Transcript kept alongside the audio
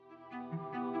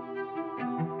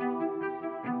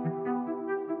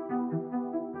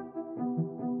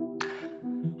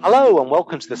Hello and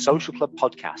welcome to the Social Club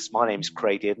podcast. My name is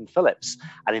Craig Dearden Phillips,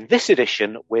 and in this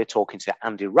edition, we're talking to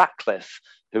Andy Ratcliffe,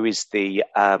 who is the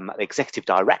Executive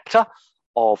Director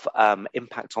of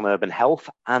Impact on Urban Health,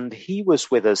 and he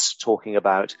was with us talking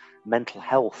about mental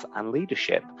health and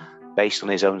leadership based on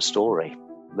his own story.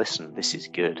 Listen, this is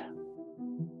good.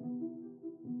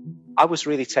 I was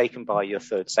really taken by your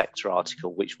third sector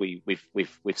article, which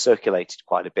we've circulated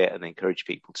quite a bit and encouraged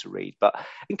people to read. But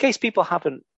in case people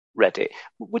haven't read it,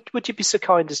 would you be so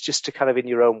kind as just to kind of, in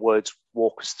your own words,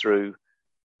 walk us through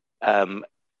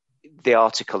the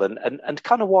article and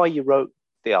kind of why you wrote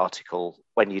the article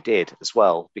when you did as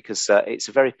well, because it's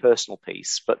a very personal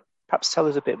piece, but perhaps tell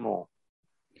us a bit more.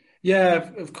 Yeah,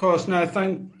 of course. No,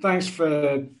 thanks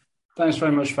very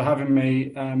much for having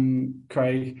me,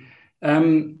 Craig.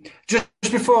 Just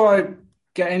before I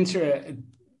get into it,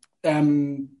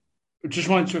 just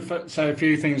wanted to say a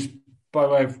few things by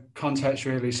way of context,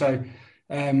 really. So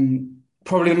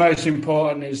probably the most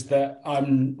important is that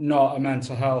I'm not a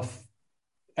mental health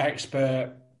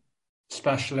expert,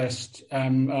 specialist.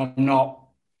 I'm not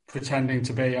pretending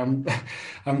to be. I'm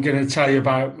going to tell you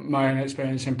about my own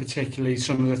experience, and particularly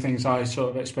some of the things I sort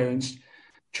of experienced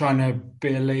trying to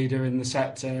be a leader in the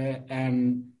sector.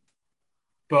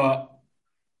 But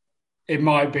it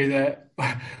might be that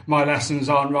my lessons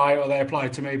aren't right or they apply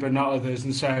to me but not others,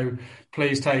 and so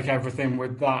please take everything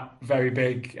with that very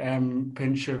big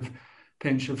pinch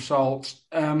of salt.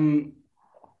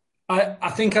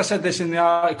 I think I said this in the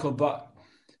article, but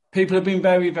people have been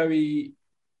very, very,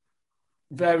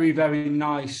 very, very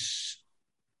nice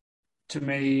to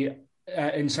me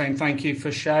in saying thank you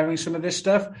for sharing some of this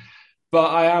stuff. But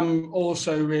I am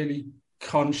also really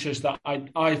conscious that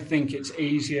I think it's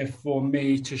easier for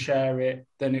me to share it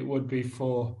than it would be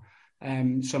for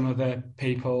some other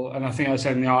people. And I think I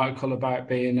said in the article about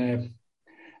being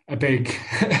a big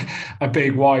a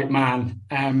big white man.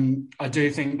 I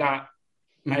do think that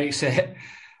makes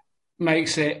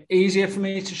it easier for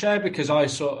me to share, because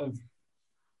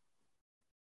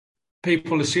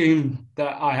people assume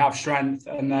that I have strength,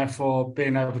 and therefore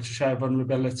being able to share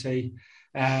vulnerability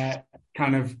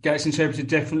kind of gets interpreted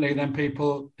differently than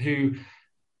people who,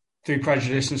 through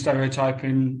prejudice and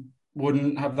stereotyping,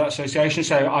 wouldn't have that association.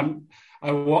 So I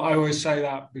always say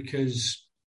that because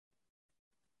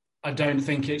I don't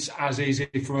think it's as easy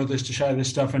for others to share this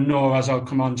stuff, and nor, as I'll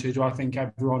come on to, do I think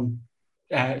everyone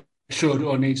should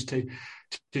or needs to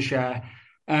share.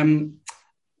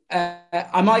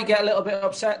 I might get a little bit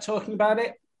upset talking about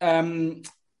it.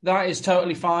 That is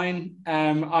totally fine.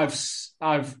 I've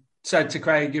said to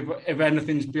Craig, if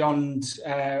anything's beyond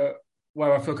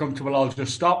where I feel comfortable, I'll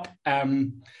just stop.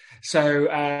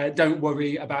 So don't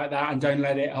worry about that, and don't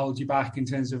let it hold you back in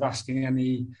terms of asking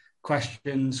any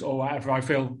questions or whatever. I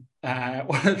feel one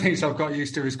of the things I've got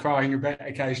used to is crying a bit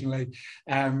occasionally.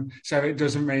 So it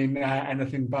doesn't mean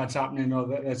anything bad's happening or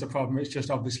that there's a problem. It's just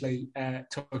obviously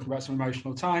talking about some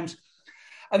emotional times.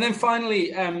 And then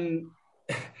finally, I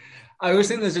always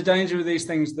think there's a danger with these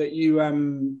things that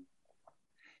you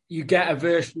get a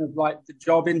version of like the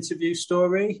job interview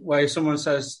story where someone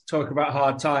says, talk about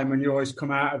hard time, and you always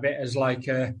come out of it as like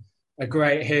a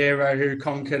great hero who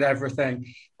conquered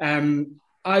everything.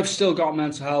 I've still got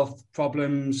mental health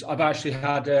problems. I've actually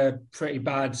had a pretty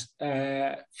bad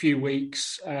few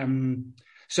weeks.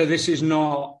 So this is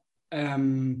not,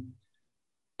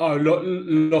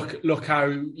 look how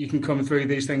you can come through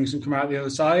these things and come out the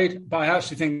other side. But I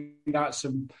actually think that's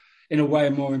in a way,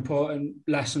 a more important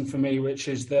lesson for me, which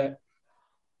is that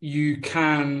you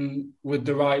can, with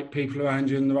the right people around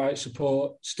you and the right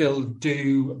support, still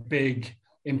do big,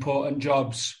 important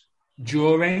jobs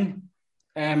during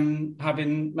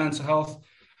having mental health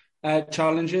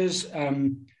challenges.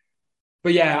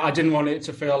 But yeah, I didn't want it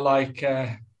to feel like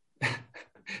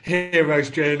hero's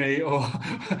journey or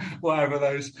whatever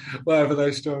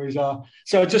those stories are.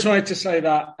 So I just wanted to say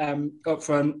that up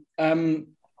front.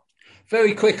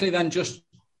 Very quickly then, just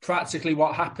practically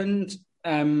what happened.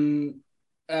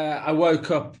 I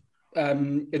woke up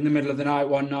in the middle of the night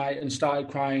one night and started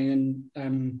crying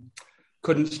and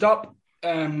couldn't stop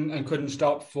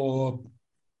for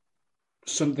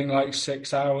something like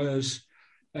 6 hours.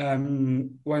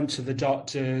 Went to the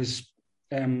doctors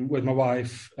with my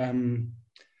wife and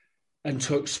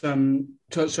took some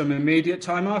immediate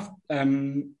time off.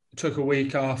 Took a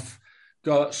week off.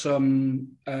 Got some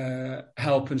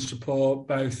help and support,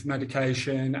 both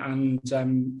medication and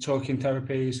talking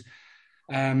therapies.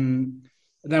 Then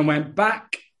went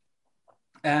back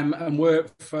and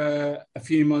worked for a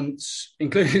few months,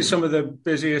 including some of the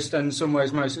busiest and in some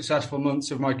ways most successful months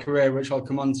of my career, which I'll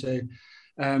come on to.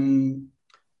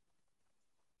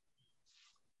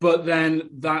 But then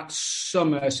that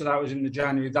summer, so that was in the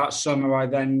January, that summer I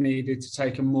then needed to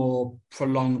take a more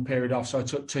prolonged period off. So I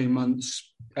took 2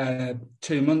 months,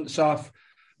 2 months off,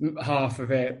 half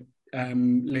of it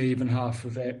leave and half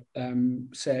of it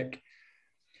sick.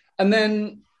 And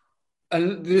then,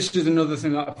 and this is another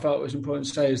thing that I felt was important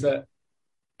to say, is that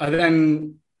I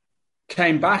then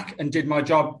came back and did my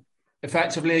job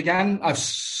effectively again. I've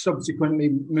subsequently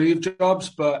moved jobs,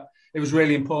 but it was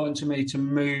really important to me to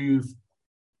move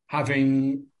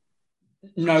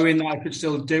knowing that I could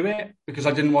still do it, because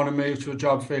I didn't want to move to a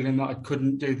job feeling that I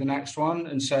couldn't do the next one.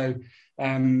 And so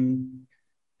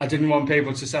I didn't want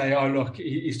people to say, oh, look,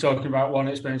 he's talking about one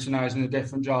experience and now he's in a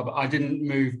different job. I didn't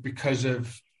move because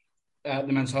of the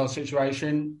mental health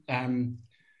situation.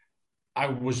 I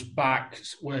was back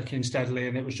working steadily,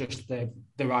 and it was just the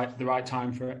right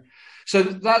time for it. So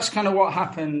that's kind of what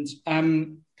happened.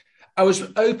 I was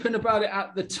open about it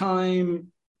at the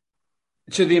time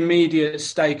to the immediate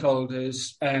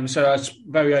stakeholders. So I was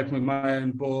very open with my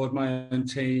own board, my own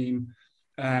team.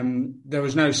 There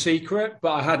was no secret,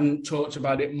 but I hadn't talked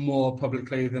about it more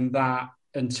publicly than that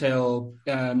until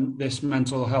this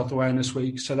Mental Health Awareness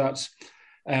Week. So that's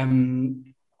a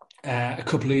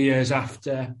couple of years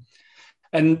after.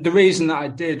 And the reason that I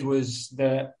did was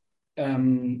that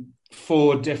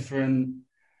 4 different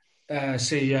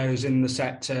CEOs in the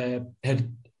sector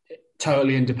had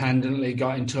totally independently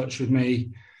got in touch with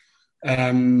me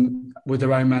with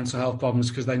their own mental health problems,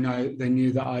 because they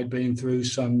knew that I'd been through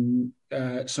some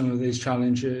of these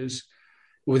challenges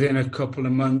within a couple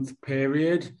of month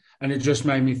period. And it just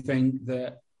made me think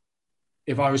that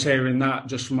if I was hearing that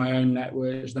just from my own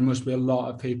networks, there must be a lot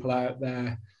of people out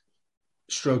there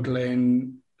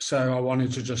struggling. So I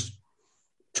wanted to just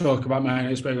talk about my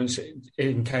own experience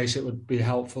in case it would be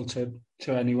helpful to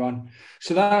anyone.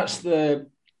 So that's the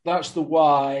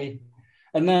why.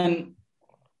 And then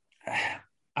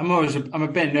I'm a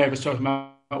bit nervous talking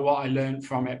about what I learned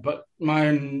from it, but my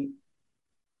own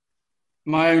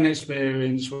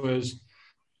experience was,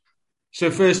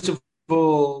 so first of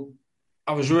all,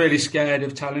 I was really scared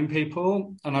of telling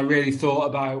people, and I really thought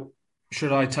about,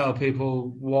 should I tell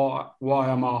people why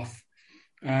I'm off?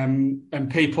 And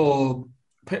people,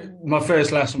 my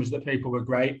first lesson was that people were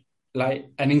great,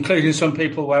 and including some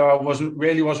people where I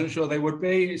wasn't sure they would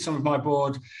be. Some of my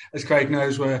board, as Craig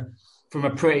knows, were from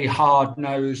a pretty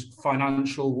hard-nosed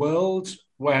financial world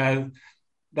where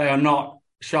they are not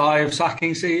shy of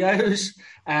sacking CEOs,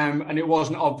 and it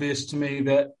wasn't obvious to me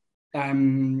that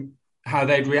how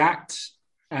they'd react.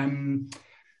 And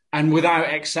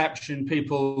without exception,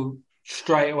 people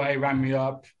straight away rang me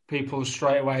up. People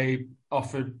straight away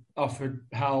offered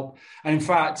help. And in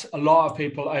fact, a lot of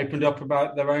people opened up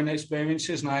about their own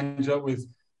experiences, and I ended up with,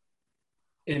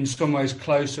 in some ways,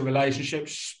 closer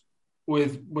relationships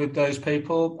with those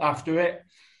people after it.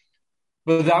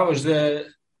 But that was a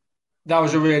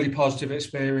really positive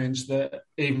experience, that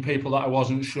even people that I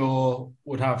wasn't sure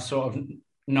would have sort of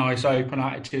nice, open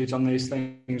attitudes on these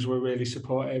things were really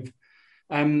supportive.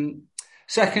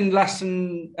 Second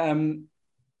lesson,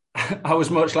 I was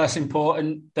much less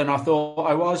important than I thought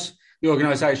I was. The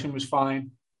organisation was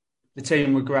fine. The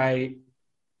team were great.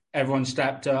 Everyone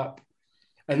stepped up.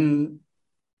 And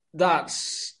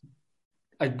that's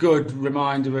a good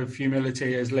reminder of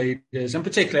humility as leaders. And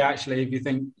particularly, actually, if you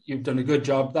think you've done a good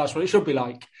job, that's what it should be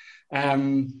like.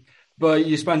 But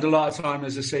you spend a lot of time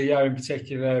as a CEO in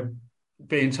particular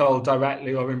being told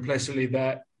directly or implicitly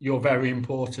that you're very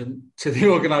important to the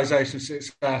organisation's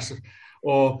success,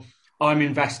 or I'm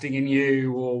investing in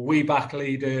you, or we back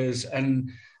leaders. And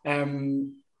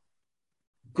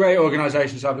great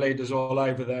organisations have leaders all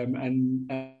over them.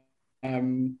 And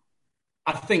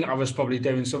I think I was probably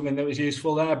doing something that was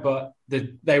useful there, but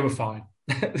they were fine.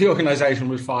 The organisation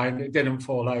was fine. It didn't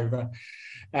fall over.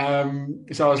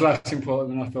 So I was less important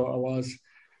than I thought I was.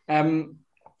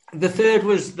 The third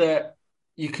was that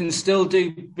you can still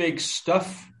do big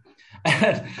stuff.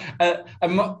 The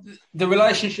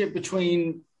relationship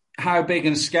between how big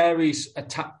and scary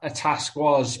a task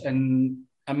was and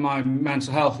my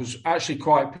mental health was actually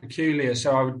quite peculiar.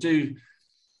 So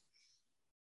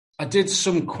I did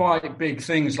some quite big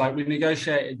things, like we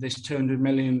negotiated this £200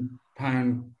 million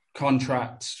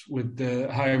contract with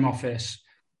the Home Office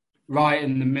right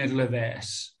in the middle of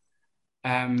this.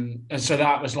 And so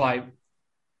that was like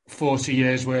 40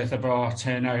 years worth of our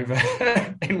turnover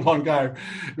in one go.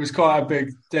 It was quite a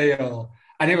big deal.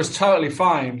 And it was totally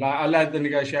fine. Like, I led the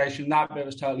negotiation, that bit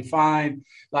was totally fine.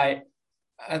 Like,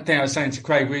 I think I was saying to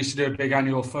Craig, we used to do a big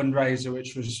annual fundraiser,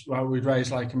 which was, well, we'd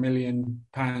raise like £1 million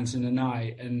in a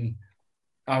night, and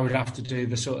I would have to do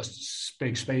the sort of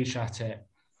big speech at it.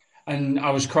 and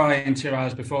I was crying 2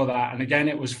 hours before that, and again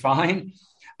it was fine.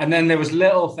 And then there was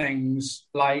little things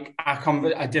like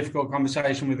a difficult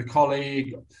conversation with a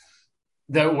colleague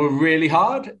that were really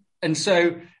hard. And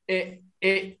so I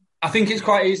think it's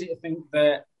quite easy to think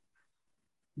that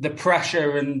the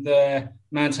pressure and the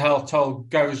mental health toll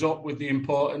goes up with the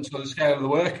importance or the scale of the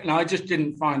work. And I just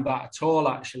didn't find that at all,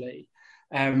 actually.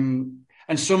 And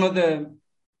some of the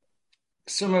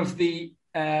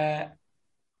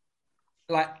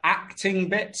like acting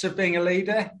bits of being a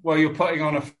leader where you're putting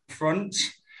on a front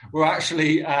were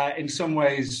actually in some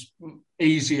ways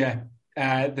easier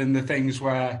than the things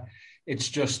where it's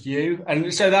just you.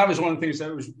 And so that was one of the things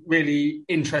that was really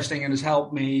interesting and has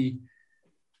helped me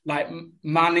like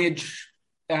manage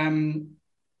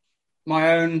my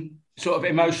own sort of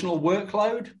emotional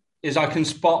workload, is I can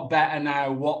spot better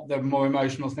now what the more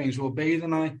emotional things will be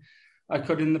than I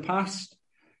could in the past.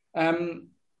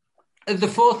 The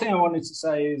fourth thing I wanted to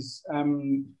say is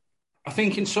I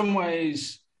think in some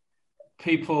ways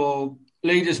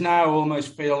leaders now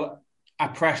almost feel a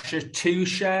pressure to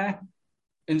share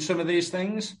in some of these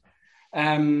things.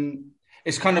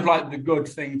 It's kind of like the good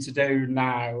thing to do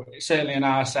now, certainly in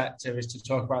our sector, is to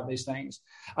talk about these things.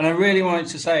 And I really wanted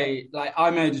to say, like,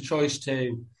 I made a choice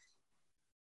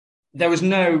there was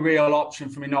no real option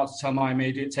for me not to tell my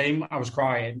immediate team. I was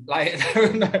crying. Like,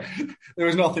 there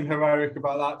was nothing heroic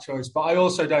about that choice. But I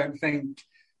also don't think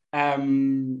I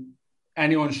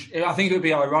think it would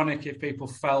be ironic if people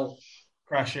felt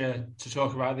pressure to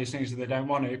talk about these things that they don't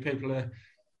want to.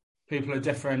 People are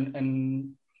different,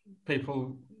 and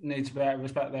people need to be able to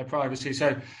respect their privacy.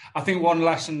 So I think one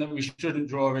lesson that we shouldn't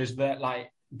draw is that,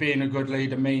 like, being a good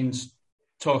leader means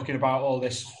talking about all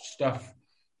this stuff.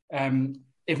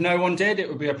 If no one did, it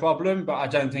would be a problem, but I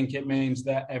don't think it means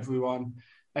that everyone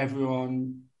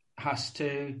has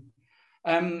to.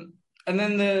 And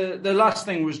then the last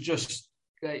thing was just,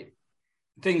 like,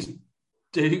 things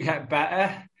do get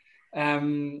better.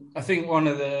 I think one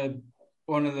of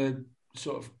the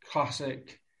sort of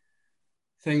classic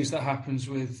things that happens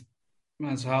with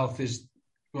mental health is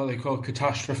what they call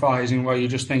catastrophizing, where you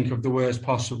just think of the worst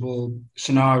possible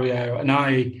scenario. And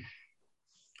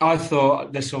I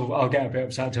thought I'll get a bit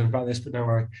upset talking about this, but don't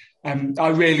worry. I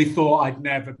really thought I'd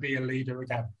never be a leader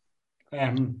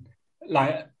again.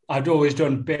 Like, I'd always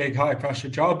done big, high pressure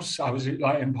jobs. I was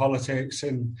like in politics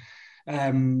and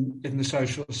in the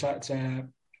social sector,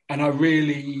 and I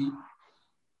really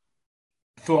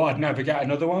thought I'd never get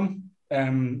another one.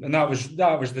 And that was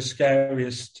the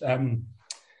scariest.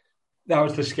 That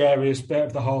was the scariest bit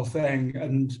of the whole thing.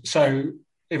 And so,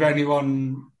 if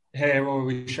anyone here or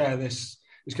we share this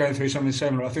is going through something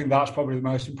similar, I think that's probably the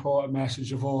most important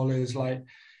message of all, is like,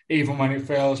 even when it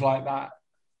feels like that,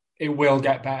 it will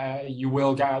get better. You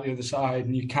will get out the other side,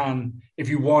 and you can, if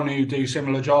you want to, do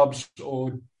similar jobs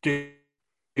or do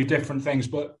different things,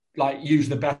 but like use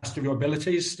the best of your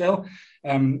abilities still,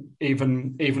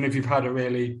 even if you've had a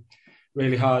really,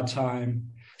 really hard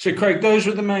time. So, Craig, those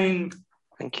were the main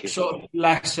sort of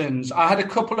lessons. I had a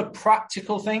couple of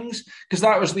practical things, because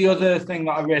that was the other thing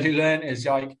that I really learned, is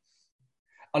like,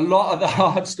 a lot of the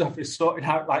hard stuff is sorting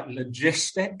out like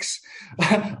logistics of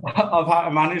how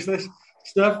to manage this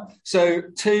stuff. So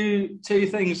two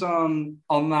things on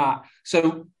that.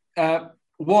 So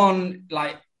one,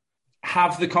 like,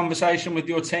 have the conversation with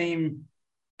your team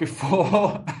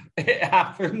before it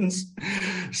happens.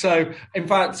 So, in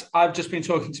fact, I've just been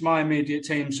talking to my immediate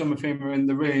team, some of whom are in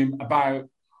the room, about,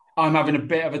 I'm having a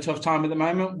bit of a tough time at the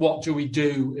moment. What do we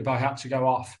do if I had to go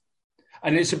off?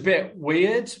 And it's a bit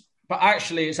weird, but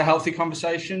actually it's a healthy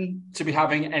conversation to be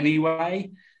having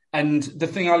anyway. And the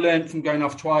thing I learned from going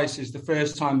off twice is the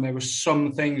first time there were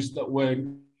some things that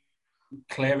weren't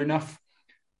clear enough.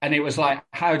 And it was like,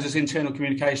 how does internal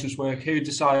communications work? Who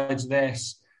decides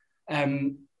this?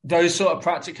 Those sort of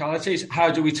practicalities.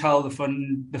 How do we tell the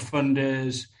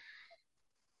funders?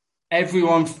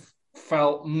 Everyone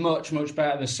felt much, much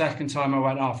better the second time I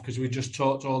went off, because we just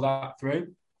talked all that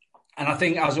through. And I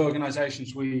think as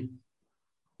organisations,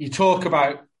 you talk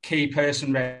about key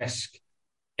person risk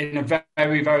in a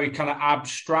very, very kind of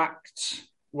abstract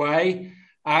way.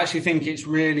 I actually think it's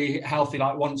really healthy,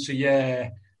 like once a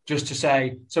year, just to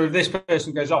say, so if this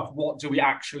person goes off, what do we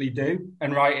actually do?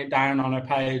 And write it down on a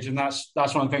page. And that's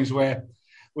one of the things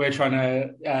we're trying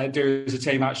to do as a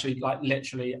team, actually, like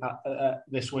literally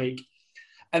this week.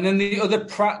 And then the other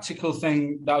practical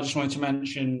thing that I just wanted to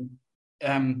mention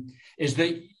is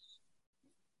that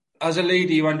as a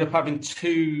leader, you end up having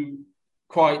two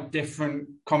quite different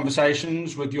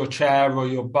conversations with your chair or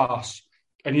your boss,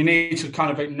 and you need to kind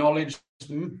of acknowledge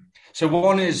them. So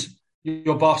one is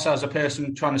your boss as a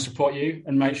person trying to support you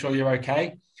and make sure you're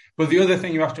okay. But the other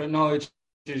thing you have to acknowledge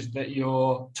is that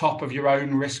you're top of your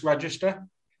own risk register.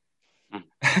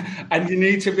 And you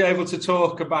need to be able to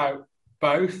talk about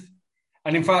both.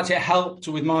 And in fact, it helped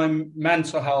with my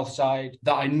mental health side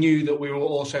that I knew that we were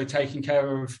also taking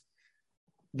care of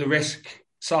the risk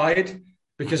side,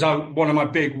 because one of my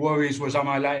big worries was, am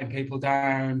I letting people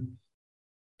down?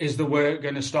 Is the work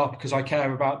going to stop because I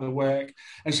care about the work?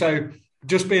 And so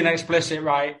just being explicit,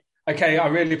 right? Okay, I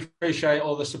really appreciate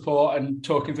all the support and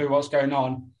talking through what's going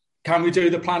on. Can we do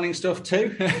the planning stuff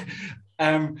too?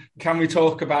 Can we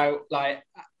talk about like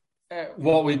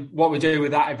what we do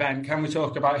with that event? Can we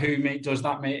talk about who does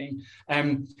that meeting?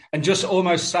 And just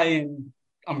almost saying,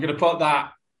 I'm going to put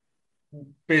that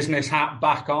business hat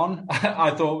back on,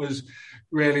 I thought was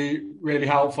really, really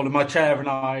helpful. And my chair and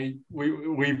I,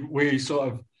 we sort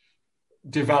of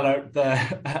developed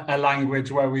a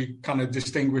language where we kind of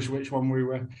distinguish which one we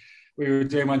were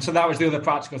doing. And so that was the other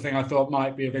practical thing I thought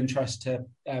might be of interest to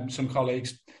some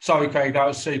colleagues. Sorry, Craig, that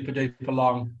was super duper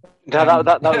long. No,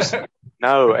 that was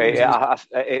no. I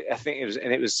think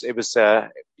it was.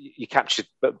 You captured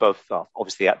both,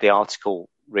 obviously, the article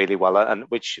really well, and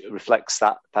which reflects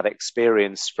that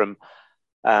experience from,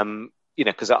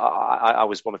 because I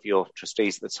was one of your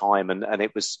trustees at the time, and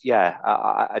it was,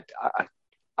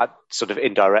 I sort of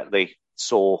indirectly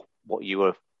saw what you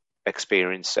were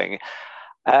experiencing,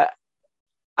 and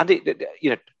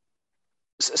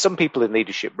some people in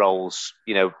leadership roles,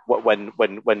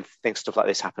 when stuff like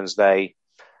this happens, they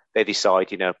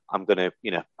decide, I'm going to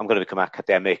become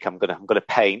academic. I'm going to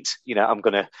paint. I'm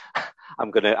going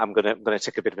to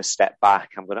take a bit of a step back.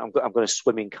 I'm going to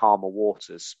swim in calmer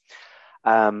waters,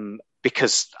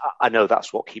 because I know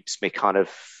that's what keeps me kind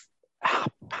of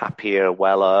happier,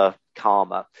 weller,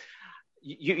 calmer.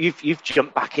 You've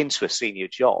jumped back into a senior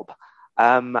job,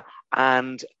 and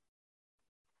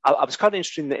I was kind of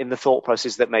interested in the thought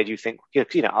process that made you think,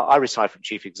 I retired from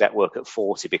chief exec work at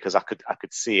 40 because I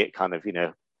could see it kind of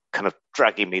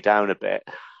dragging me down a bit.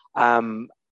 And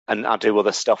I do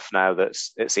other stuff now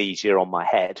that's easier on my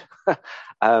head.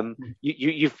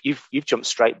 You've jumped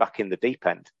straight back in the deep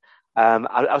end.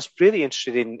 I was really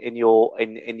interested in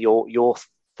your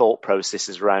thought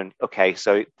processes around, okay,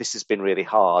 so this has been really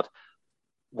hard.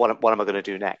 What am I going to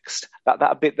do next?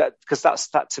 Because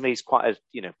that to me is quite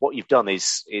what you've done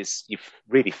is you've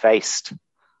really faced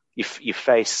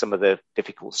some of the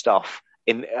difficult stuff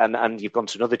and you've gone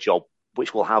to another job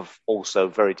which will have also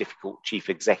very difficult chief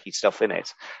executive stuff in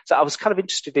it. So I was kind of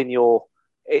interested in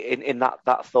in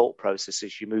that thought process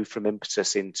as you move from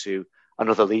Impetus into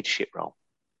another leadership role.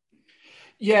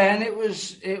 Yeah, and it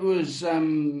was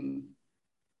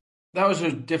that was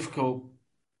a difficult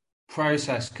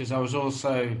process because I was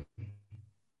also,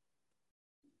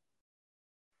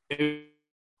 it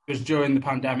was during the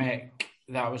pandemic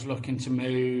that I was looking to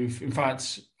move. In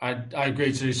fact, I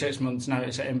agreed to do 6 months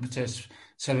notice at Impetus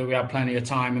so that we had plenty of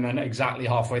time, and then exactly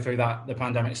halfway through that, the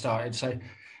pandemic started. So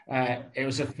it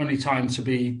was a funny time to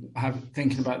be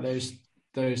thinking about those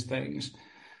things.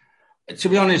 To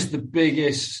be honest, the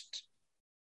biggest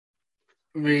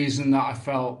reason that I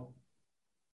felt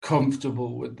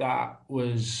comfortable with that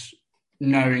was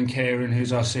knowing Kieran,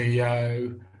 who's our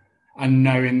CEO, and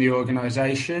knowing the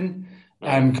organisation.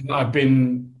 I've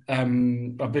been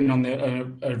on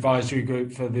the advisory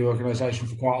group for the organisation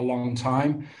for quite a long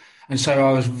time, and so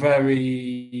I was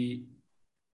very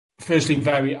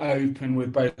open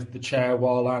with both the chair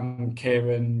Wal and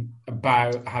Kieran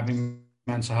about having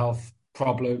mental health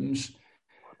problems,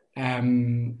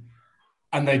 and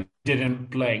they didn't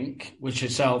blink, which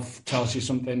itself tells you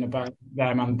something about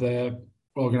them and the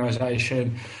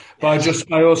organisation. But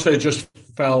I also just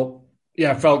felt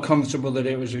comfortable that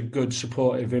it was a good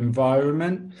supportive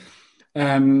environment.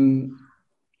 And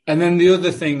then the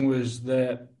other thing was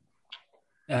that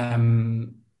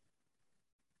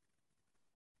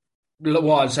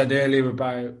what I said earlier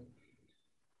about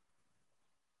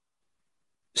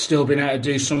still being able to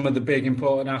do some of the big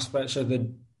important aspects of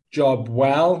the job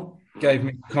well gave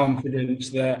me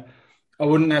confidence that I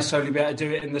wouldn't necessarily be able to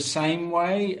do it in the same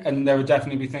way, and there would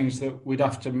definitely be things that we'd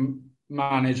have to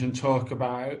manage and talk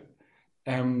about,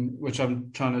 which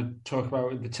I'm trying to talk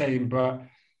about with the team. But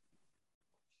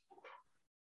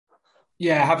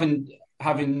yeah,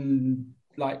 having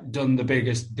like done the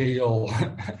biggest deal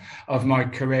of my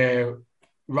career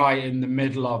right in the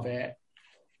middle of it,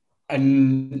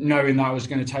 and knowing that I was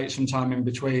going to take some time in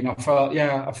between, I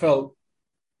felt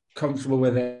comfortable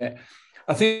with it.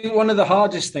 I think one of the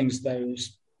hardest things, though,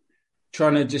 is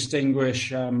trying to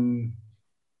distinguish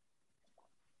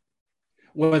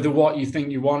whether what you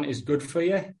think you want is good for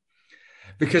you.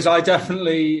 Because I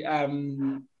definitely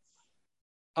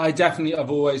I definitely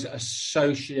have always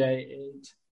associated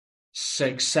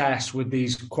success with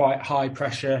these quite high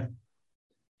pressure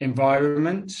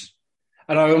environments.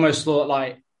 And I almost thought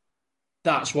like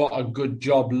that's what a good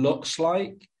job looks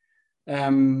like.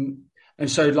 And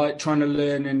so like trying to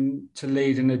learn and to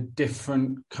lead in a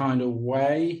different kind of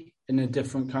way, in a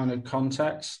different kind of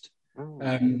context.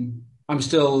 I'm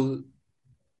still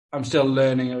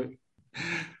learning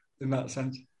in that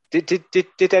sense.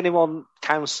 Did anyone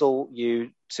counsel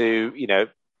you to,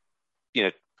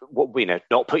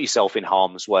 not put yourself in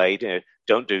harm's way?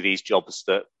 Don't do these jobs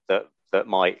that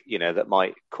might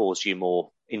cause you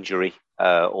more injury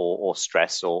or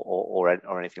stress or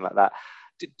anything like that.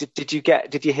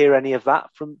 Did you hear any of that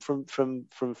from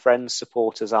friends,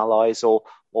 supporters, allies, or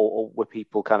were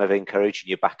people kind of encouraging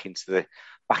you back into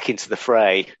the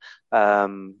fray? How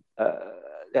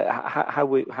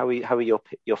are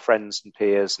your friends and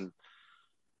peers and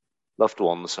loved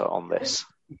ones on this?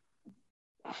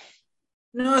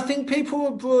 No, I think people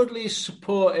were broadly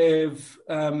supportive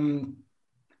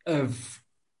of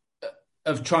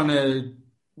trying to.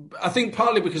 I think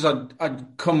partly because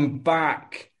I'd come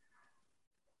back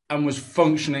and was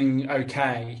functioning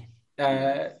okay,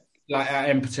 like at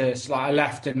Impetus. Like I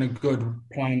left in a good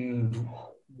planned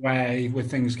way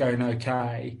with things going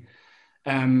okay.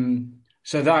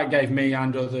 So that gave me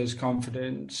and others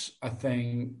confidence, I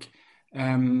think.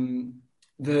 And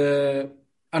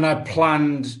I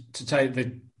planned to take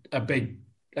a big.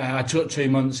 I took 2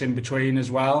 months in between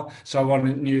as well, so I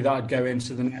knew that I'd go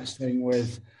into the next thing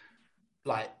with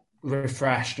like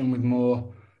refreshed and with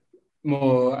more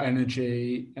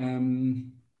energy.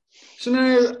 So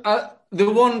no, the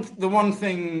one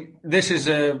thing. This is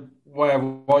where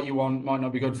what you want might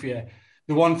not be good for you.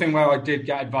 The one thing where I did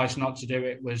get advice not to do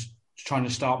it was trying to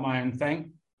start my own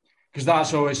thing, because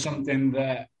that's always something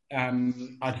that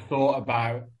I'd thought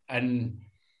about, and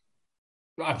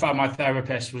I found my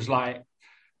therapist was like,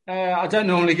 I don't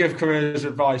normally give careers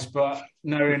advice, but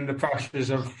knowing the pressures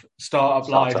of startup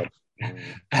life,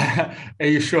 are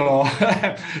you sure?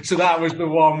 So that was the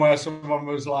one where someone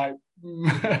was like,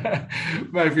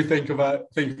 maybe think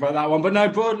about that one. But no,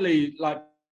 broadly, like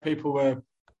people were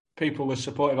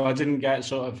supportive. I didn't get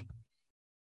sort of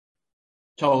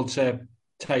told to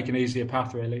take an easier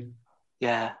path, really.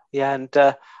 Yeah, and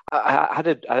I had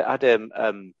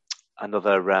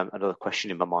another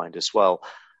question in my mind as well.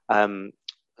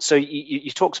 So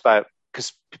you talked about,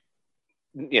 because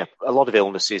a lot of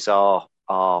illnesses are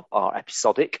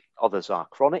episodic, others are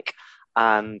chronic,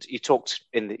 and you talked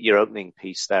in your opening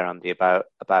piece there, Andy, about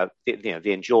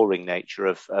the enduring nature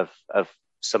of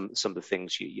some of the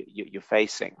things you're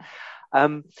facing.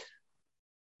 I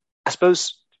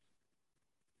suppose,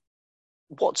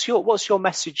 what's your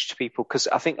message to people? Because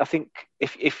I think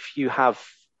if you have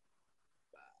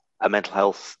a mental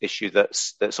health issue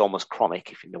that's almost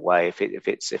chronic, if in a way, if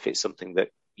it's something that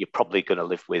you're probably going to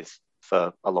live with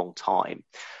for a long time,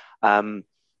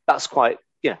 that's quite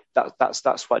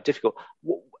that's quite difficult.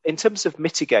 In terms of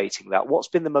mitigating that, what's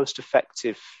been the most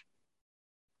effective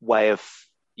way of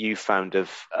you found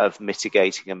of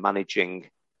mitigating and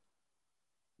managing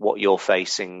what you're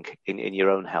facing in your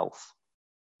own health?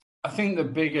 I think the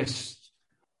biggest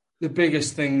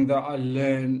thing that I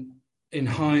learned in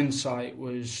hindsight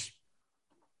was,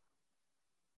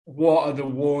 what are the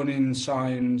warning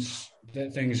signs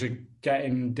that things are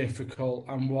getting difficult,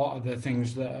 and what are the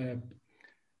things that are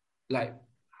like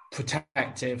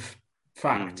protective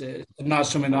factors? And that's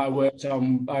something that I worked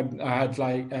on. I had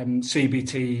like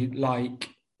CBT like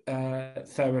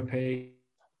therapy,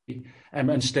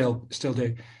 and still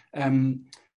do.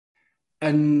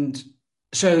 And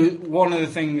so one of the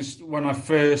things when I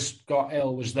first got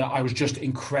ill was that I was just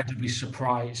incredibly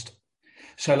surprised.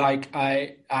 So like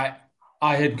I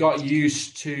had got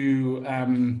used to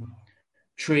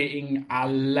treating a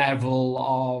level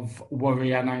of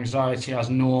worry and anxiety as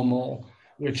normal,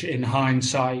 which in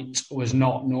hindsight was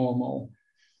not normal,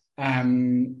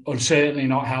 or certainly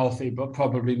not healthy, but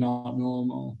probably not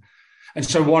normal. And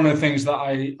so one of the things that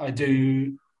I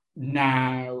do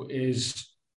now is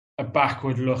a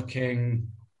backward looking,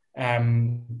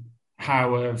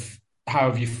 how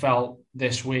have you felt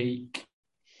this week?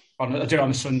 I do it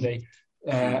on a Sunday.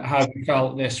 How have you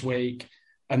felt this week?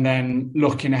 And then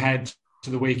looking ahead to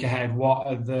the week ahead, what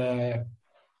are the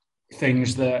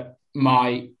things that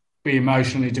might be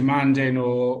emotionally demanding,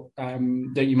 or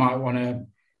that you might want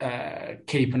to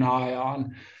keep an eye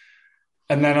on?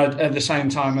 And then at the same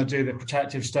time, I do the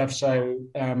protective stuff. So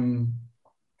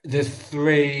the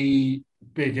three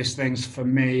biggest things for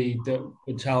me that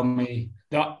would tell me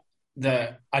that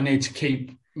I need to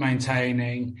keep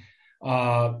maintaining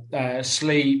are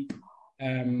sleep,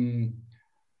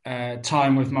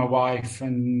 time with my wife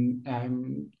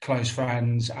and close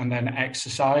friends, and then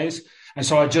exercise. And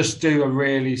so I just do a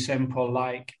really simple,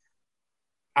 like,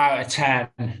 out of 10,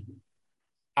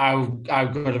 how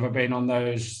good have I been on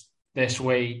those this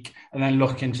week? And then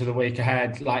look into the week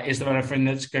ahead. Like, is there anything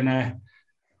that's going to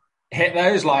hit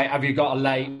those? Like, have you got a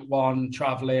late one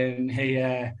traveling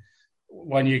here?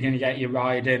 When you're going to get your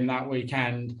ride in that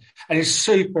weekend? And it's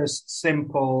super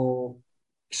simple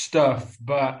stuff,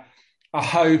 but I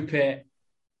hope it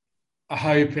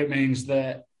means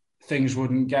that things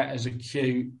wouldn't get as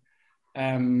acute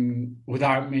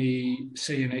without me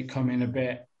seeing it coming a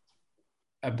bit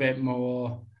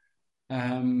more.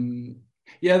 That's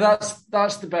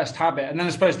the best habit. And then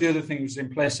I suppose the other thing that's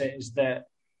implicit is that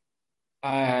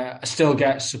I still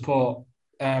get support.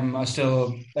 I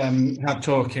still have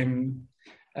talking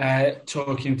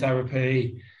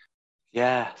therapy.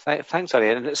 Yeah, thanks, Ollie.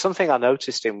 And something I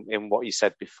noticed in what you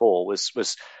said before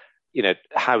was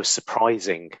how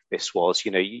surprising this was.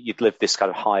 You'd lived this kind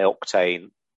of high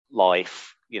octane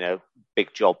life,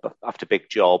 big job after big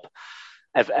job,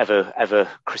 ever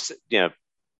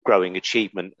growing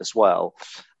achievement as well.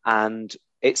 And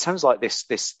it sounds like this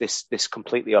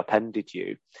completely upended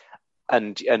you.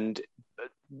 And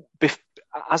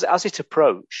as it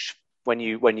approached, when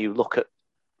you look at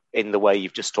in the way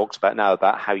you've just talked about now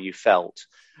about how you felt,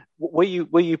 were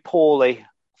you poorly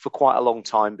for quite a long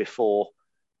time before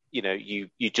you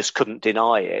just couldn't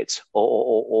deny it,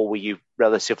 or were you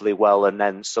relatively well and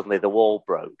then suddenly the wall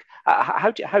broke?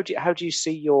 How do you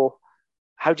see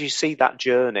that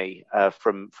journey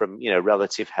from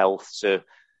relative health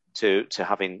to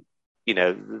having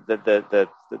the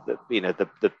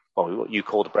what you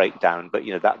call the breakdown, but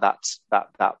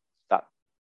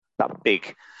that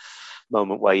big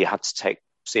moment where you had to take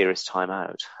serious time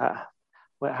out?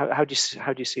 How do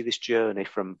you see this journey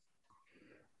from?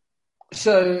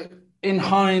 So in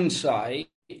hindsight,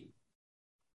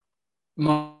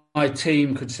 my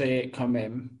team could see it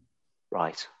coming.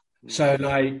 Right. So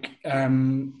they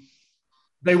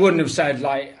wouldn't have said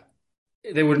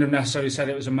they wouldn't have necessarily said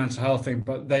it was a mental health thing,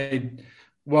 but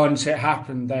once it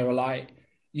happened, they were like,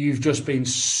 "You've just been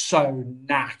so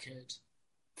knackered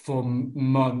for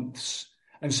months."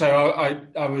 And so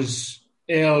I was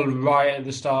ill right at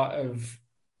the start of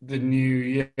the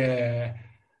new year,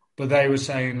 but they were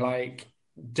saying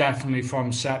definitely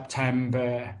from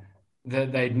September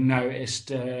that they'd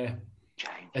noticed a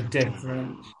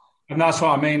difference. And that's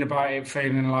what I mean about it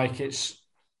feeling like it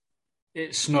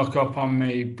snuck up on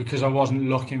me because I wasn't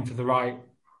looking for the right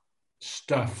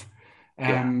stuff.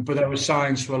 But there were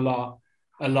signs for a lot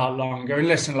longer. And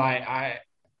listen, I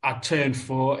turned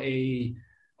 40.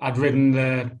 I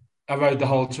rode the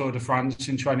whole Tour de France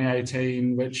in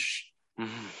 2018, which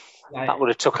that would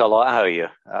have took a lot out of you,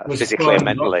 physically and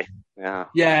mentally.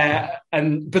 Yeah,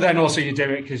 but then also you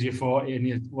do it because you're 40 and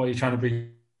you're trying to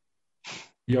be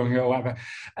younger or whatever.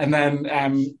 And then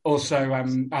also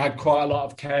I had quite a lot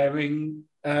of caring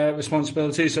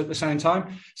responsibilities at the same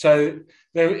time. So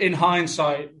in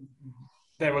hindsight,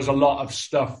 there was a lot of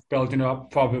stuff building up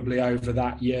probably over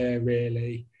that year,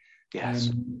 really.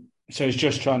 Yes. So it's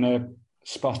just trying to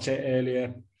spot it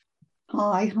earlier.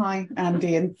 Hi,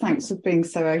 Andy, and thanks for being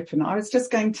so open. I was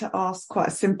just going to ask quite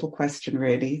a simple question,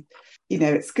 really.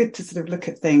 It's good to sort of look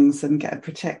at things and get a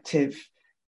protective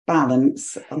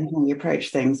balance on how you approach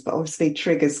things, but obviously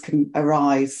triggers can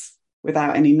arise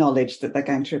without any knowledge that they're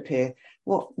going to appear.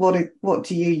 What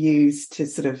do you use to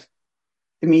sort of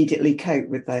immediately cope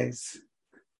with those?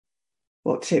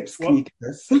 What tips can you give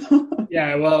us?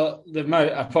 Yeah, well,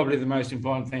 probably the most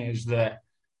important thing is that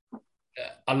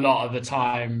a lot of the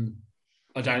time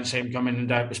I don't see them come in and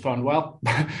don't respond well.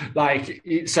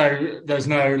 So there's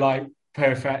no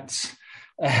perfect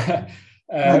answer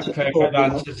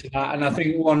to that. And I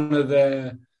think one of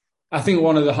the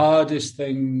hardest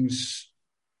things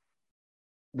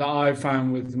that I've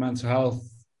found with the mental health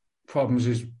problems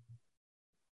is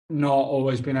not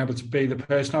always being able to be the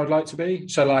person I would like to be.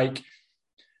 So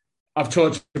I've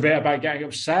talked a bit about getting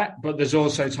upset, but there's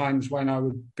also times when I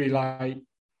would be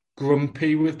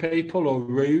grumpy with people or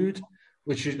rude,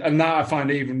 and that I find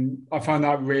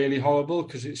that really horrible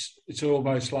because it's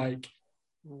almost like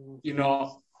you're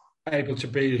not able to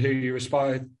be who you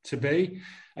aspire to be.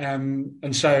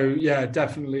 And so, yeah,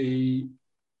 definitely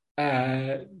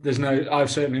I've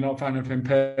certainly not found anything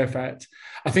perfect.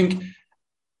 I think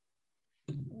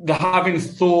the having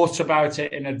thought about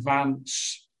it in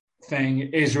advance thing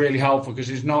is really helpful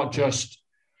because it's not just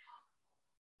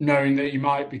knowing that you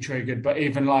might be triggered, but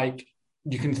even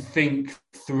you can think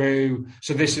through,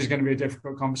 so this is going to be a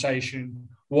difficult conversation.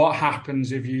 What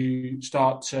happens if you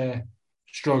start to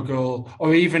struggle,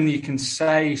 or even you can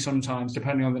say sometimes,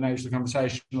 depending on the nature of the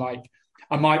conversation, like,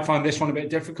 I might find this one a bit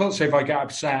difficult. So if I get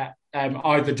upset,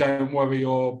 either don't worry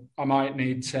or I might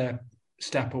need to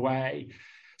step away.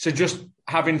 So just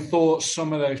having thought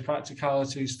some of those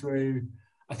practicalities through,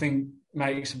 I think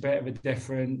makes a bit of a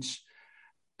difference.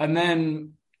 And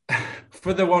then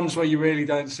for the ones where you really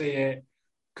don't see it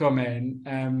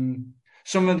coming,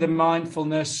 some of the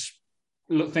mindfulness,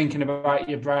 thinking about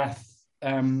your breath,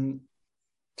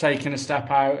 taking a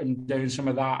step out and doing some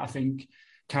of that, I think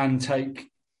can take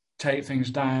things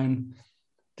down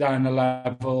a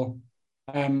level.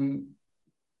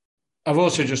 I've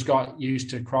also just got used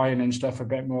to crying and stuff a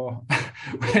bit more,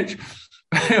 which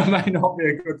may not be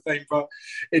a good thing, but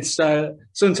it's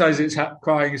sometimes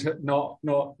crying is not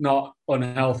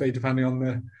unhealthy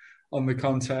depending on the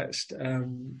context.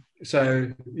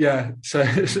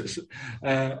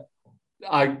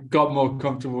 I got more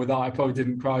comfortable with that. I probably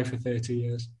didn't cry for 30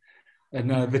 years, and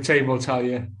the team will tell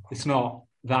you it's not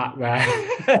that rare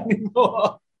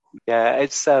anymore. Yeah,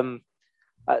 it's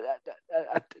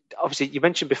obviously you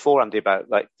mentioned before, Andy, about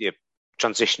like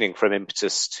transitioning from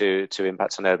Impetus to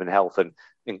Impact on Urban Health and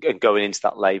going into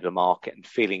that labour market and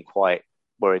feeling quite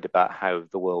worried about how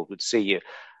the world would see you.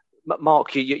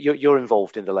 Mark, you're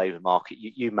involved in the labour market.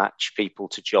 You match people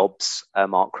to jobs.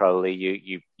 Mark Crowley,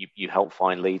 you help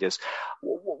find leaders.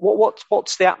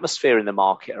 What's the atmosphere in the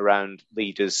market around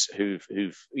leaders who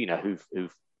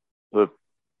are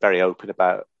very open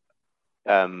about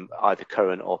either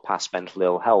current or past mental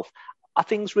ill health? Are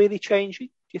things really changing,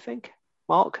 do you think,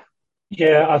 Mark?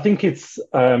 Yeah, I think it's.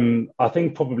 I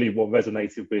think probably what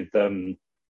resonated with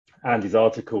Andy's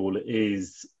article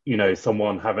is,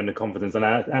 someone having the confidence, and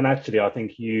actually, I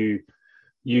think you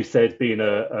said being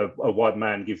a white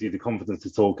man gives you the confidence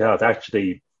to talk out.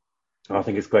 Actually, I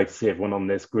think it's great to see everyone on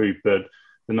this group, but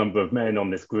the number of men on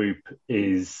this group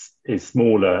is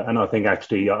smaller, and I think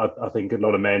actually, I think a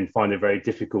lot of men find it very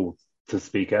difficult to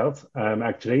speak out.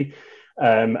 Actually,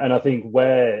 and I think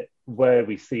where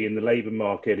we see in the labour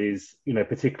market is,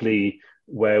 particularly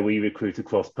where we recruit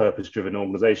across purpose-driven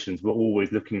organisations, we're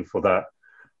always looking for that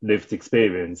lived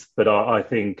experience. But I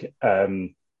think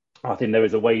there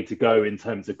is a way to go in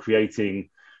terms of creating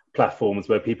platforms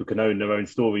where people can own their own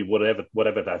story, whatever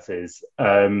that is.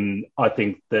 I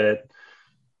think that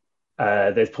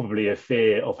there's probably a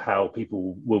fear of how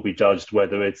people will be judged,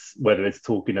 whether it's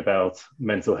talking about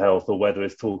mental health or whether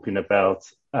it's talking about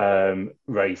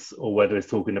race or whether it's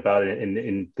talking about it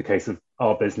in the case of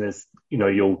our business,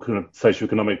 your kind of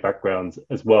socioeconomic background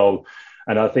as well.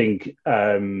 And I think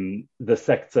the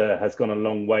sector has gone a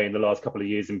long way in the last couple of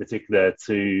years in particular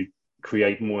to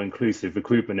create more inclusive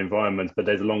recruitment environments, but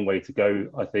there's a long way to go,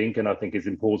 I think. And I think it's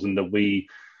important that we,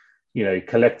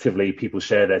 collectively people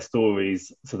share their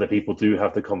stories so that people do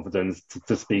have the confidence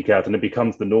to speak out, and it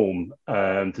becomes the norm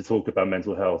to talk about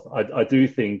mental health. I do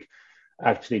think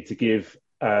actually to give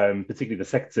particularly the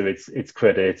sector its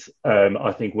credit,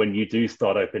 I think when you do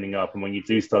start opening up and when you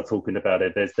do start talking about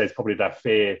it, there's probably that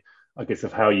fear, I guess,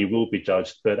 of how you will be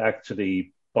judged. But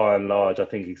actually, by and large, I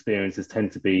think experiences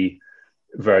tend to be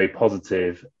very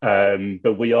positive.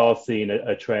 But we are seeing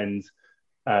a trend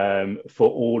for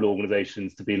all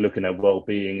organisations to be looking at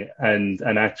well-being, and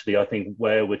actually, I think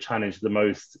where we're challenged the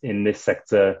most in this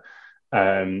sector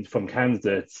from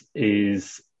candidates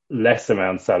is less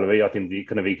around salary. I think the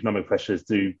kind of economic pressures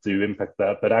do impact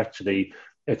that, but actually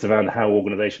it's around how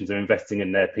organisations are investing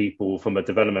in their people from a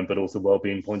development but also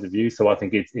well-being point of view. So I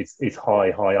think it's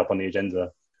high up on the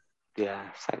agenda. Yeah,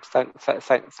 thanks,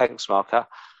 Mark. I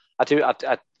do.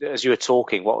 As you were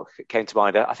talking, what came to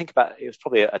mind, I think about, it was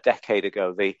probably a decade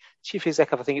ago, the chief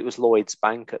executive, I think it was Lloyds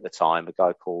Bank at the time, a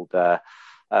guy called guy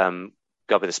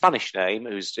with a Spanish name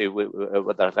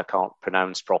that I can't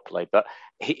pronounce properly, but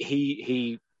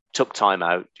he took time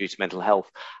out due to mental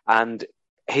health, and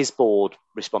his board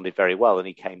responded very well, and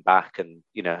he came back, and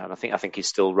and I think he's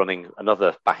still running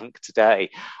another bank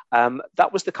today.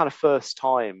 That was the kind of first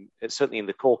time, certainly in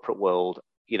the corporate world,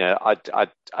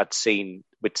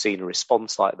 we'd seen a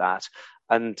response like that,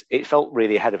 and it felt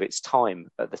really ahead of its time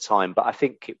at the time. But I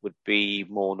think it would be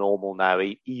more normal now,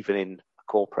 even in a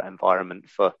corporate environment,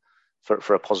 for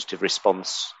a positive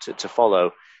response to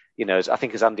follow. I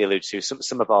think, as Andy alluded to,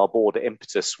 some of our board at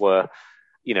Impetus were,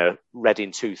 red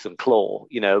in tooth and claw,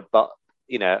 but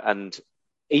even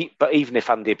if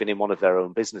Andy had been in one of their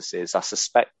own businesses, I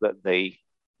suspect that the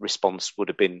response would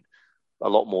have been a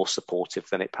lot more supportive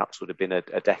than it perhaps would have been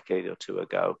a decade or two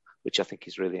ago, which I think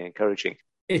is really encouraging.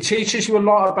 It teaches you a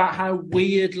lot about how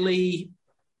weirdly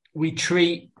we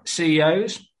treat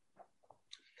CEOs.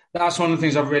 That's one of the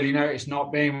things I've really noticed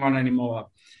not being one anymore.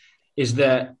 is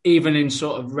that even in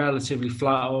sort of relatively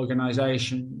flat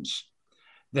organisations,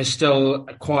 there's still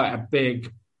quite a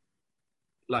big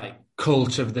like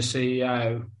cult of the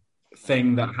CEO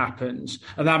thing that happens.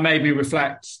 And that made me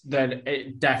reflect that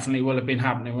it definitely will have been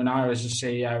happening when I was a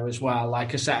CEO as well,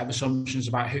 like a set of assumptions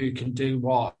about who can do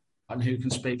what and who can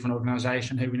speak for an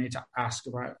organisation, who we need to ask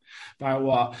about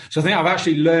what. So I think I've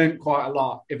actually learned quite a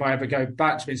lot if I ever go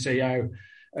back to being CEO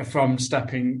from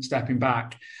stepping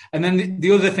back. And then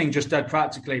the other thing, just dead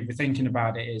practically, if we're thinking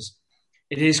about it, is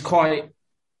it's quite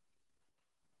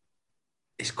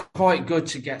good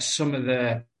to get some of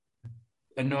the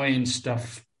annoying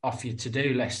stuff off your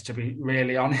to-do list, to be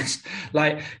really honest.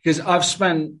 Like, because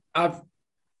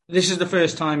this is the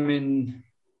first time in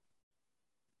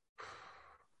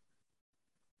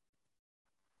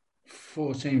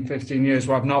 14, 15 years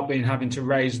where I've not been having to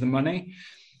raise the money.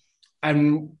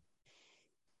 And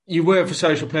you work for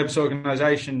social purpose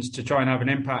organisations to try and have an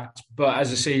impact, but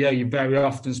as a CEO, you very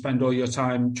often spend all your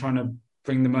time trying to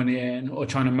bring the money in or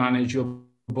trying to manage your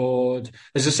board.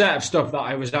 There's a set of stuff that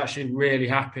I was actually really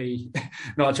happy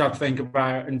not to have to think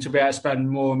about, and to be able to spend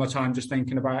more of my time just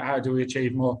thinking about how do we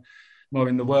achieve more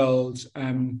in the world.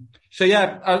 So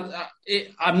yeah,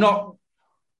 I'm not.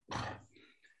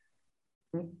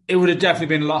 It would have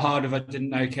definitely been a lot harder if I didn't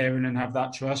know Kieran and have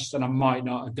that trust, and I might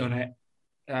not have done it,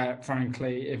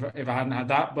 frankly, if I hadn't had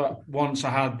that. But once I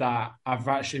had that, I've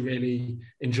actually really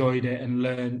enjoyed it and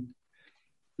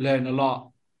learned a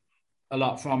lot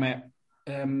from it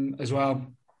as well.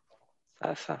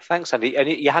 Thanks, Andy. And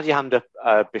you had your hand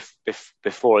up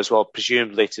before as well,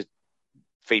 presumably to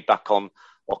feedback on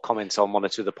or comment on one or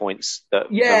two of the points that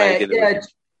were made in the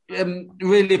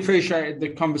really appreciated the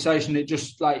conversation. It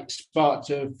just like sparked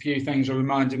a few things or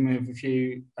reminded me of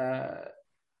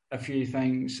a few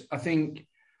things. I think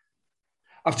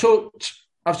I've talked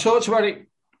about it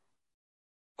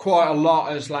quite a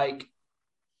lot as like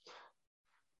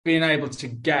being able to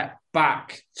get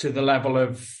back to the level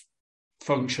of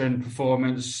function,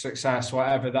 performance, success,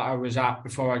 whatever that I was at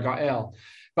before I got ill.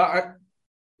 But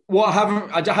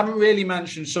I haven't really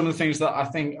mentioned some of the things that I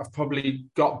think I've probably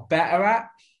got better at.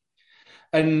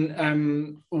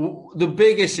 And the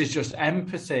biggest is just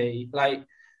empathy. Like,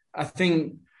 I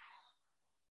think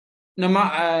no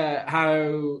matter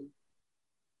how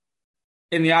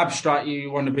in the abstract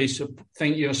you want to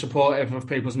think you're supportive of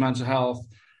people's mental health,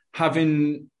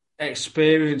 having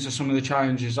experience of some of the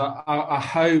challenges, I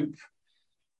hope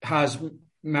has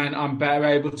meant I'm better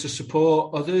able to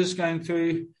support others going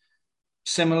through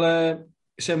similar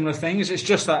things. It's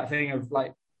just that thing of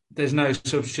like, there's no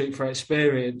substitute for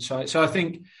experience. Right? So I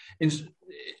think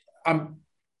I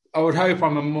would hope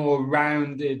I'm a more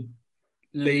rounded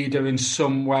leader in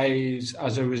some ways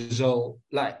as a result.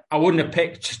 Like, I wouldn't have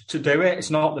picked to do it. It's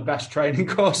not the best training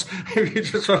course if you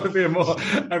just want to be a more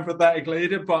empathetic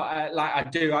leader. But I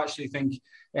do actually think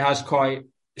it has quite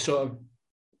sort of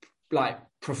like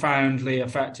profoundly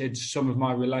affected some of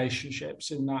my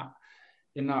relationships in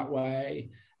that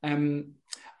way. On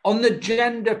the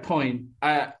gender point,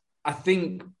 I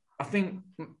think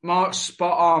Mark's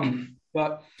spot on,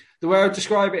 but the way I would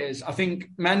describe it is I think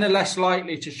men are less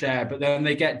likely to share, but then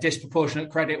they get disproportionate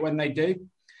credit when they do.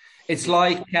 It's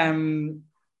like when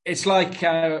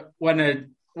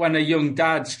a young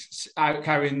dad's out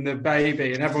carrying the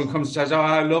baby and everyone comes and says, "Oh,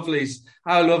 how lovely is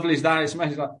that?" It's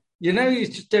amazing. Like, you know, he's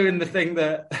just doing the thing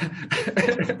that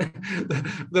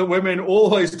that women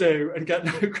always do and get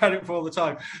no credit for all the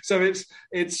time. So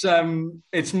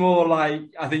it's more like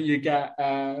I think you get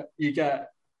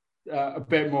a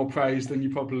bit more praise than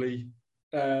you probably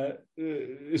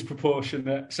is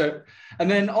proportionate. So,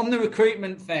 and then on the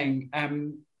recruitment thing,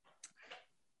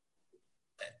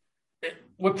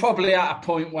 we're probably at a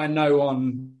point where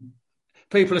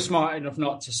people are smart enough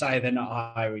not to say they're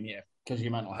not hiring you because of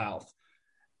your mental health.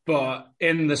 But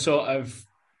in the sort of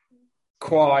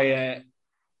quiet,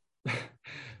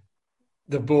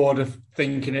 the board of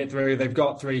thinking it through, they've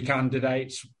got 3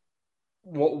 candidates,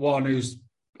 one who's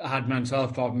had mental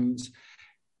health problems.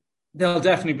 There'll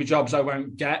definitely be jobs I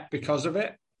won't get because of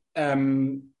it.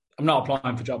 I'm not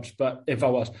applying for jobs, but if I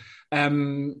was.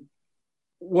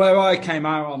 Where I came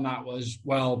out on that was,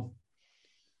 well,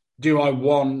 do I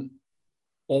want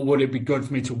or would it be good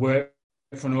for me to work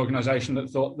for an organisation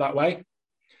that thought that way?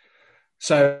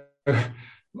 So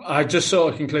I just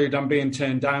sort of conclude I'm being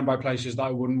turned down by places that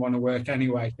I wouldn't want to work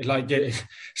anyway.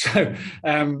 So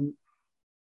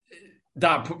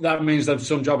that means there's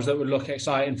some jobs that would look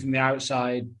exciting from the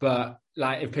outside, but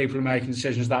like if people are making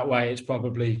decisions that way, it's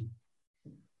probably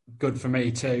good for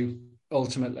me too,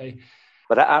 ultimately.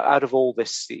 But out of all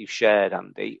this that you've shared,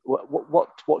 Andy, what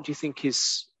do you think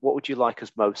is what would you like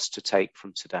us most to take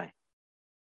from today?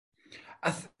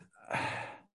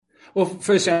 Well,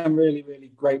 firstly, I'm really,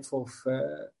 really grateful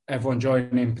for everyone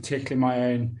joining, particularly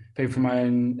my own people from my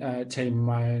own team,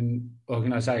 my own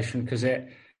organisation, because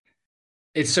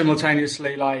it's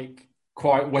simultaneously like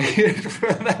quite weird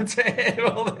for them to hear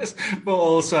all this, but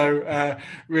also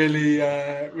really,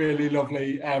 really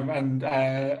lovely. And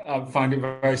I find it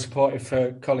very supportive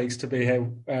for colleagues to be here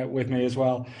with me as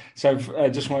well. So I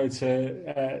just wanted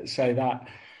to say that.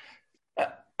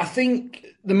 I think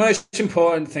the most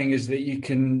important thing is that you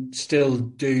can still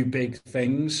do big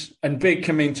things, and big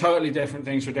can mean totally different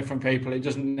things for different people. It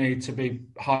doesn't need to be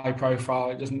high profile.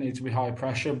 It doesn't need to be high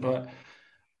pressure, but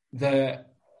the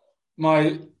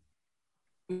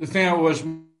thing I was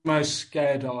most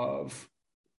scared of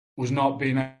was not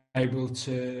being able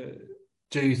to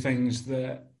do things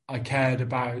that I cared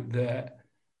about, that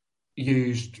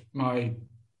used my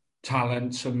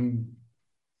talents and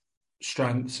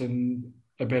strengths and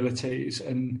abilities.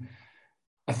 And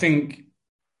I think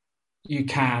you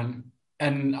can.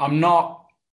 And I'm not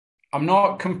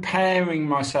comparing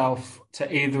myself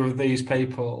to either of these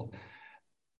people,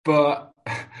 but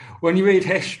when you read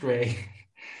history,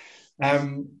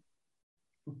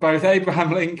 both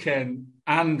Abraham Lincoln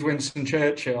and Winston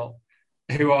Churchill,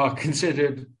 who are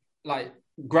considered like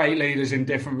great leaders in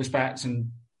different respects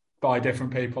and by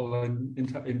different people and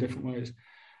in different ways,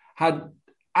 had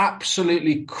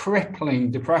absolutely crippling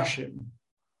depression.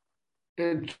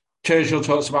 Churchill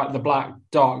talks about the black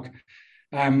dog,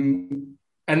 and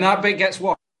that bit gets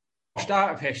washed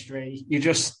out of history. You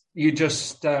just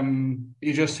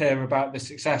hear about the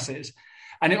successes,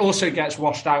 and it also gets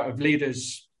washed out of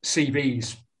leaders'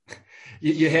 CVs.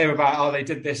 You hear about, they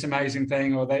did this amazing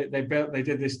thing, or they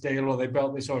did this deal, or they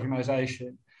built this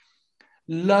organization.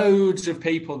 Loads of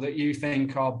people that you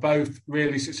think are both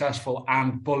really successful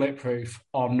and bulletproof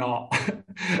are not.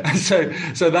 And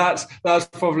so that's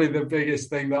probably the biggest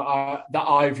thing that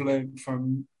I've learned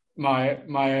from my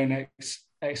own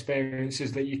experience,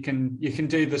 is that you can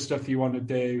do the stuff you want to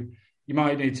do. You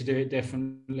might need to do it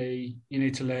differently. You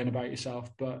need to learn about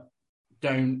yourself, but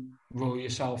don't rule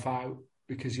yourself out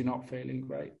because you're not feeling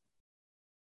great.